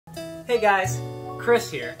Hey guys,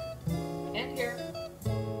 Chris here. And here.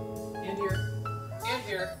 And here. And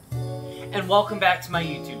here. And welcome back to my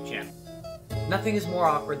YouTube channel. Nothing is more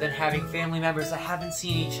awkward than having family members that haven't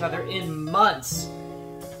seen each other in months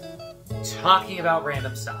talking about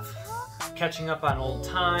random stuff. Catching up on old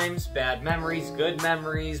times, bad memories,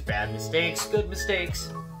 bad mistakes, good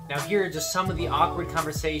mistakes. Now here are just some of the awkward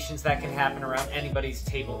conversations that can happen around anybody's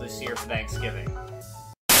table this year for Thanksgiving.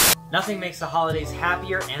 Nothing makes the holidays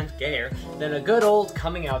happier and gayer than a good old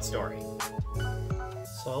coming out story.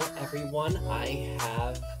 So everyone, I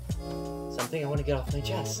have something I want to get off my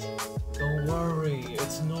chest. Don't worry,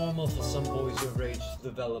 it's normal for some boys your age to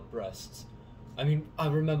develop breasts. I mean, I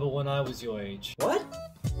remember when I was your age. What?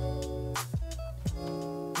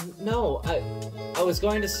 No, I was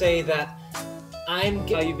going to say that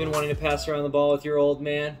you've been wanting to pass around the ball with your old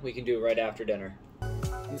man. We can do it right after dinner.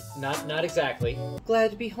 Not exactly.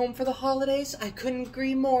 Glad to be home for the holidays? I couldn't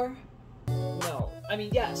agree more. No, I mean,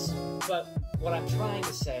 yes, but what I'm trying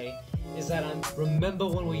to say is that Remember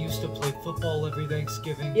when we used to play football every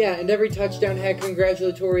Thanksgiving? Yeah, and every touchdown had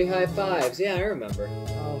congratulatory high fives. Yeah, I remember.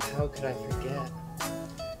 Oh, how could I forget?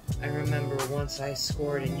 I remember once I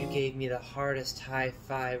scored and you gave me the hardest high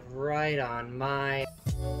five right on my...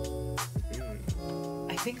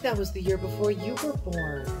 I think that was the year before you were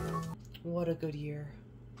born. What a good year.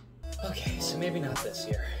 Okay, so maybe not this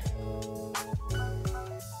year.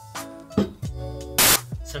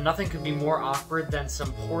 So nothing could be more awkward than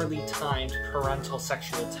some poorly timed parental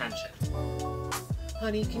sexual tension.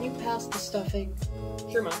 Honey, can you pass the stuffing?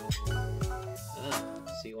 Sure, Mom.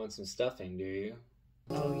 So you want some stuffing, do you?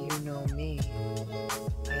 Oh, you know me.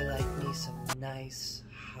 I like me some nice,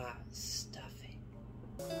 hot stuffing.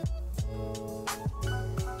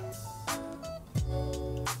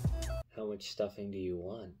 How much stuffing do you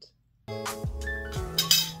want? All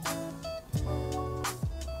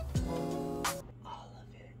of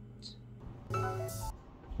it.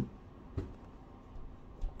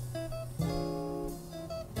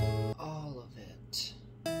 All of it.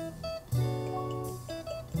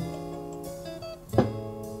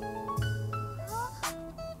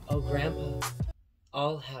 Oh, Grandpa,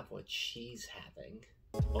 I'll have what she's having.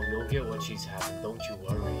 Oh, you'll get what she's having, don't you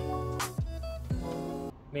worry.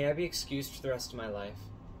 May I be excused for the rest of my life?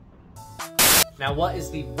 Now, what is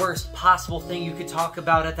the worst possible thing you could talk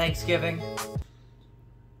about at Thanksgiving?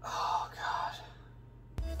 Oh, God.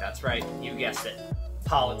 That's right, you guessed it.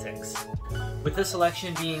 Politics. With this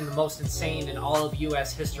election being the most insane in all of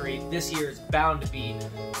U.S. history, this year is bound to be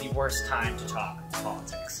the worst time to talk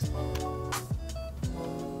politics.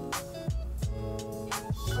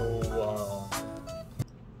 So,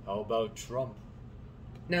 how about Trump?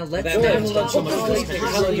 Now let's You know how much he's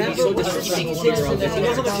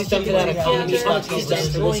done to that economy, how much he's done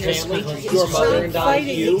for his family, your mother and I,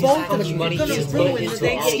 you, how much money he's put into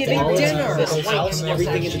Thanksgiving dinner, this house and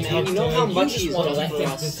everything in the town. You know how much he's want to let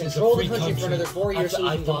us control the country for another 4 years so we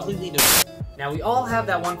can completely do. Now we all have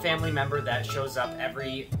that one family member that shows up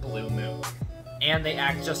every blue moon, and they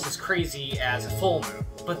act just as crazy as a full moon,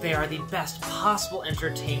 but they are the best possible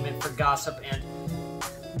entertainment for gossip and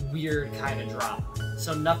weird kind of drama.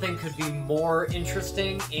 So nothing could be more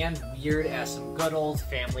interesting and weird as some good old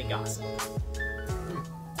family gossip.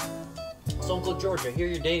 So Uncle George, I hear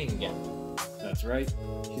you're dating again. That's right.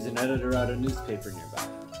 She's an editor at a newspaper nearby.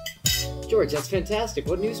 George, that's fantastic.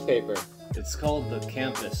 What newspaper? It's called the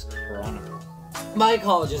Campus Chronicle. My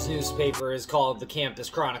college's newspaper is called the Campus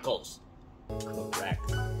Chronicles.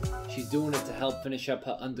 Correct. She's doing it to help finish up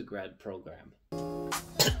her undergrad program.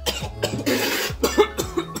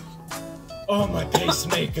 Oh, my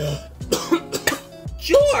pacemaker!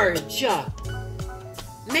 George!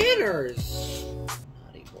 Manners!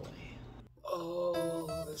 Naughty boy.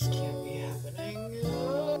 Oh, this can't be happening.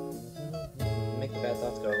 Make the bad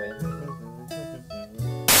thoughts go away.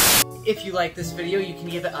 If you like this video, you can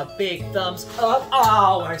give it a big thumbs up.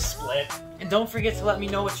 Oh, I split. And don't forget to let me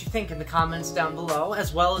know what you think in the comments down below,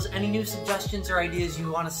 as well as any new suggestions or ideas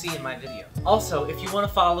you want to see in my video. Also, if you want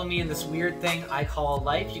to follow me in this weird thing I call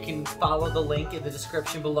life, you can follow the link in the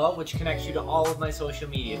description below, which connects you to all of my social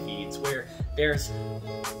media feeds, where there's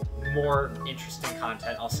more interesting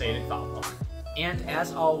content I'll say to follow. And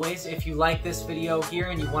as always, if you like this video here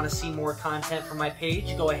and you want to see more content from my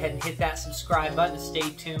page, go ahead and hit that subscribe button to stay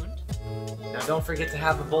tuned. Now don't forget to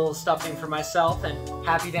have a bowl of stuffing for myself, and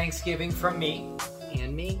happy Thanksgiving from me.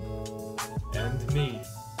 And me. And me.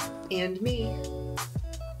 And me.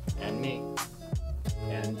 And me.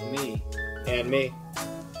 And me. And me.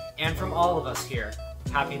 And from all of us here,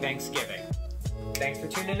 happy Thanksgiving. Thanks for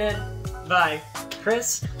tuning in. Bye.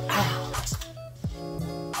 Chris?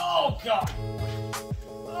 Oh, God.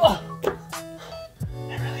 Oh.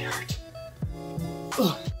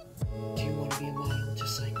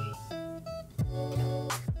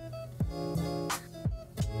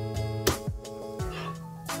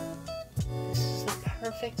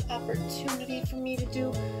 perfect opportunity for me to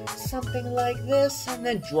do something like this and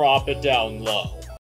then drop it down low.